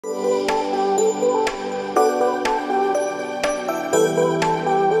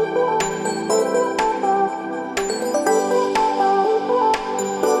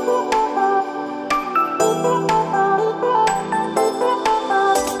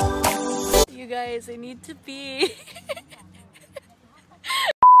guys, I need to pee.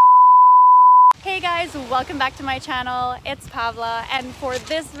 Hey guys, welcome back to my channel. It's Pavla, and for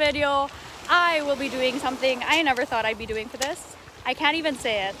this video, I will be doing something I never thought I'd be doing for this. I can't even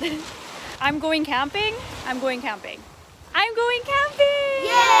say it. I'm going camping. I'm going camping. I'm going camping!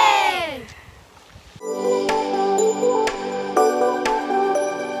 Yay!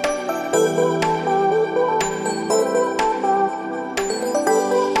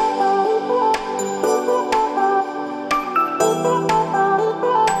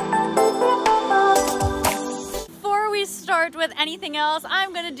 With anything else,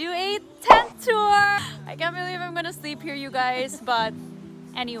 I'm gonna do a tent tour. I can't believe I'm gonna sleep here, you guys, but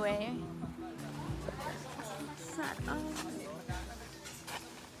anyway. Set up.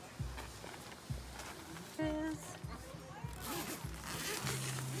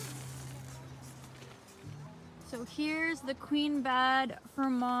 So here's the queen bed for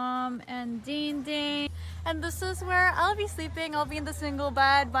Mom and Dane Dane. And this is where I'll be sleeping. I'll be in the single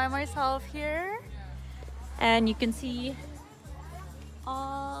bed by myself here. And you can see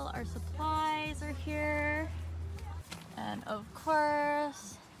all our supplies are here, and of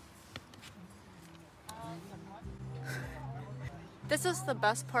course this is the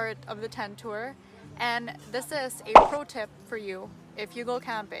best part of the tent tour, and this is a pro tip for you. If you go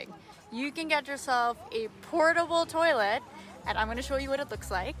camping, you can get yourself a portable toilet, and I'm going to show you what it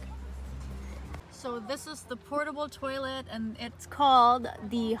looks like. So this is the portable toilet, and it's called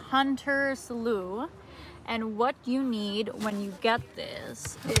the Hunter's Loo. And what you need when you get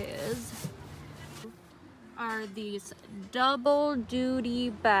this are these double duty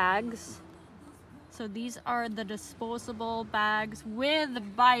bags. So these are the disposable bags with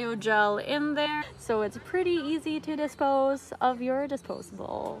biogel in there. So it's pretty easy to dispose of your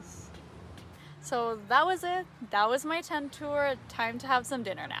disposables. So that was it. That was my tent tour. Time to have some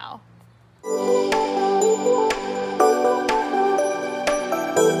dinner now.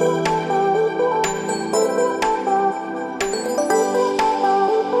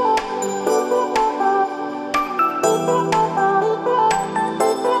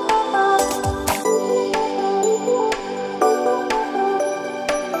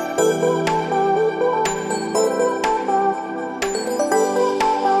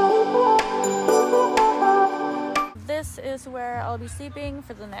 This is where I'll be sleeping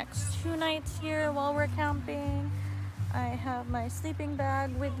for the next 2 nights here while we're camping. I have my sleeping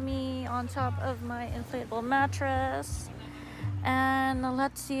bag with me on top of my inflatable mattress. And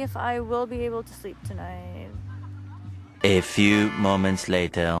let's see if I will be able to sleep tonight. A few moments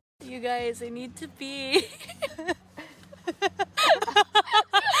later. You guys, I need to pee.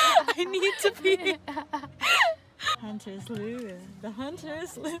 I need to pee. Hunter's Loo. The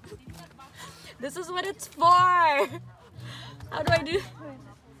Hunter's Loo. This is what it's for. How do I do?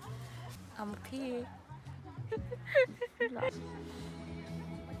 I'm pee.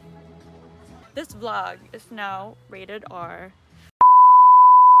 This vlog is now rated R.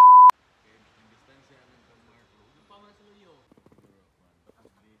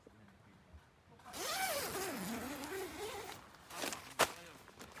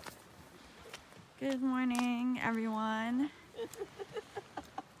 Good morning, everyone.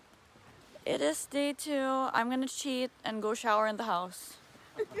 It is day 2. I'm gonna cheat and go shower in the house.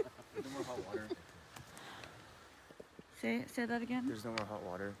 There's no more hot water. Say that again? There's no more hot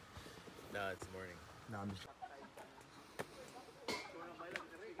water. No, it's morning. No, I'm just...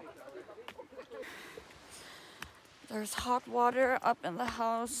 There's hot water up in the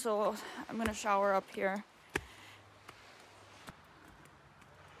house, so I'm gonna shower up here.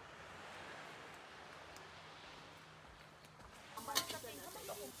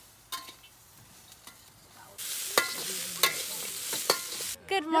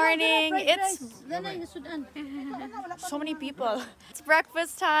 Good morning. It's so many people. It's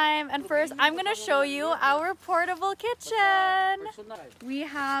breakfast time, and first I'm gonna show you our portable kitchen. We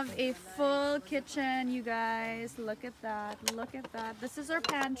have a full kitchen, you guys. Look at that. Look at that. This is our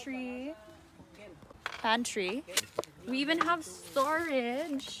pantry. We even have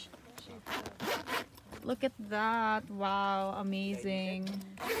storage. Look at that. Wow, amazing.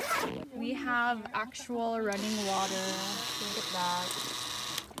 We have actual running water. Look at that.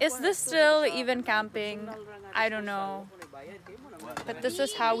 Is this still even camping? I don't know. But this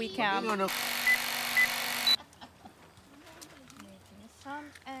is how we camp. Some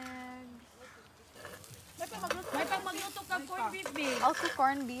eggs. I'll cook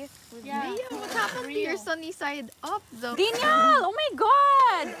corned beef with me. What happened to your sunny side up though? Daniel! Oh my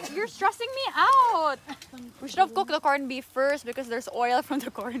god! You're stressing me out! We should have cooked the corned beef first because there's oil from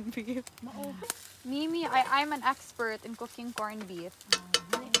the corned beef. Mimi, I'm an expert in cooking corned beef.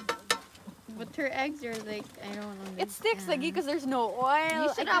 But her eggs are like, I don't know. It sticks lagi because there's no oil. You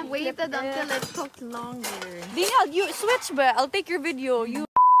should have waited until it cooked longer. Danielle, you switch ba? I'll take your video. You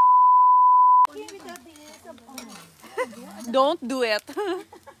don't do it.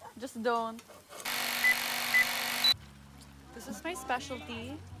 Just don't. This is my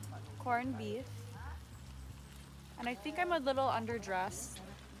specialty, corned beef. And I think I'm a little underdressed.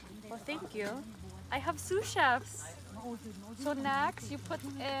 Well, thank you. I have sous chefs. So next, you put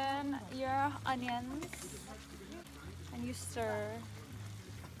in your onions and you stir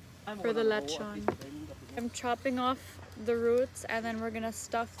for the lechon. I'm chopping off the roots and then we're gonna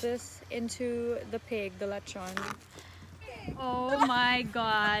stuff this into the pig, the lechon. Oh my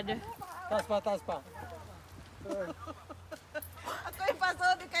god. Taas pa. Ako'y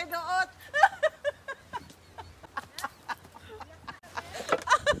paso, di kay doot.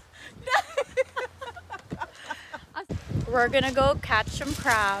 We're gonna go catch some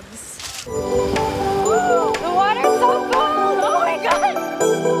crabs. Ooh, the water's so cold! Oh my god!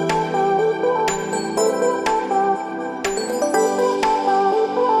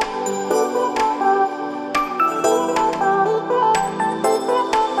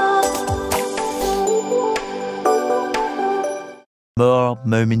 More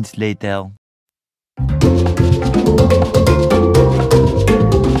moments later.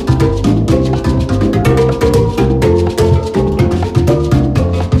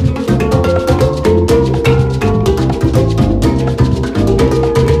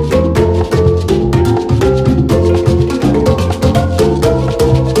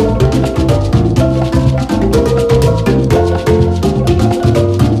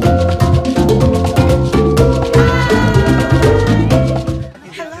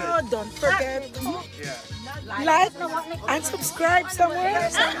 Like and subscribe somewhere.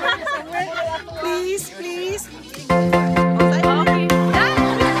 Please.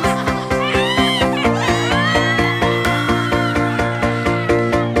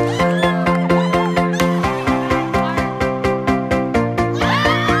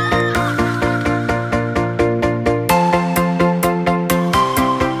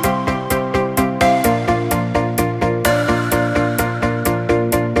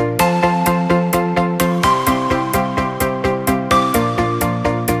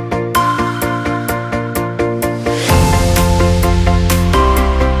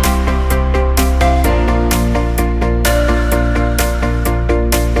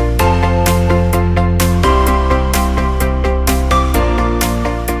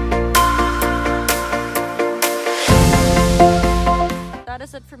 That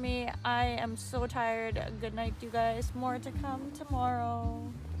is it for me. I am so tired. Good night, you guys. More to come tomorrow.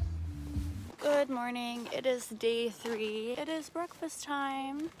 Good morning. It is day 3. It is breakfast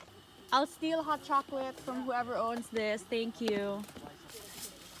time. I'll steal hot chocolate from whoever owns this. Thank you.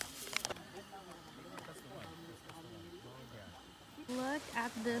 Look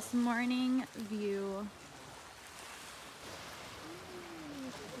at this morning view.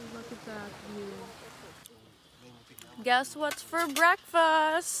 Look at that view. Guess what's for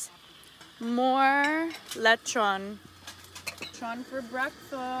breakfast? More lechon. Lechon for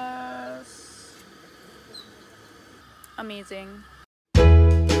breakfast. Amazing.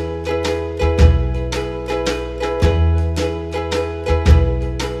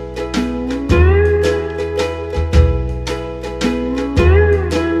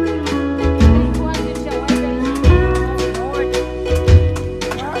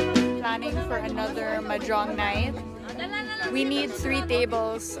 Planning for another mahjong night. We need 3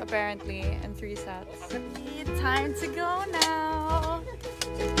 tables apparently and 3 sets. Time to go now.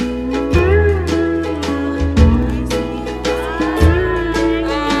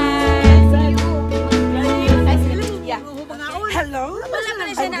 Hello.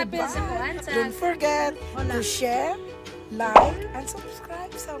 Don't forget to share, like, and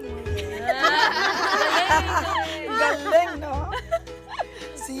subscribe somewhere. Galing, no?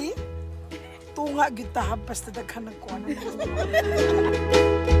 See? Tunga gitahap basta daghan ng kuan.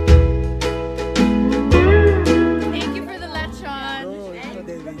 Thank you for the lechon. No,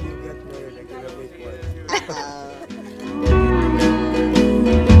 then you get more like a big one.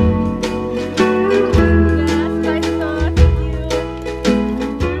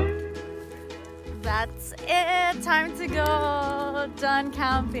 That's it. Time to go. Done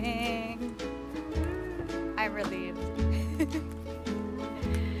camping. I'm relieved.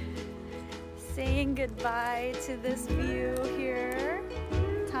 Saying goodbye to this view here.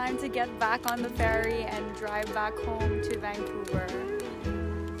 Time to get back on the ferry and drive back home to Vancouver.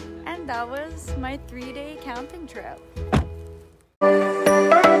 And that was my 3-day camping trip.